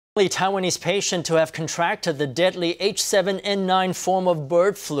A Taiwanese patient to have contracted the deadly H7N9 form of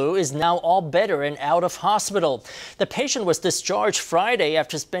bird flu is now all better and out of hospital. The patient was discharged Friday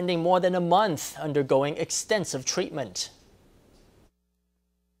after spending more than a month undergoing extensive treatment.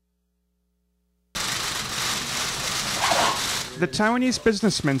 The Taiwanese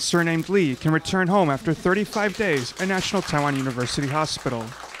businessman surnamed Li can return home after 35 days at National Taiwan University Hospital.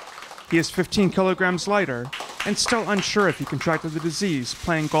 He is 15 kilograms lighter and still unsure if he contracted the disease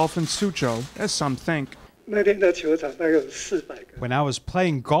playing golf in Suzhou, as some think. When I was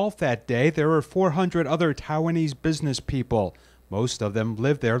playing golf that day, there were 400 other Taiwanese business people. Most of them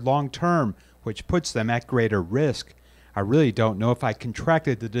live there long term, which puts them at greater risk. I really don't know if I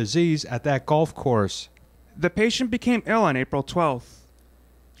contracted the disease at that golf course. The patient became ill on April 12th.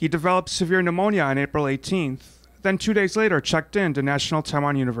 He developed severe pneumonia on April 18th, then 2 days later checked in to National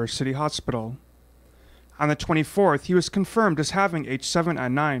Taiwan University Hospital. On the 24th, he was confirmed as having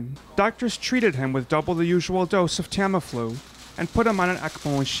H7N9. Doctors treated him with double the usual dose of Tamiflu and put him on an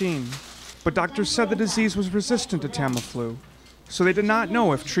ECMO machine. But doctors said the disease was resistant to Tamiflu, so they did not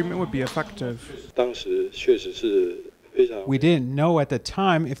know if treatment would be effective. We didn't know at the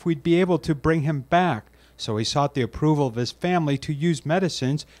time if we'd be able to bring him back, so he sought the approval of his family to use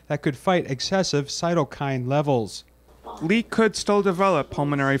medicines that could fight excessive cytokine levels. Li could still develop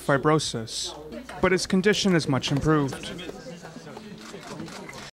pulmonary fibrosis, but his condition is much improved.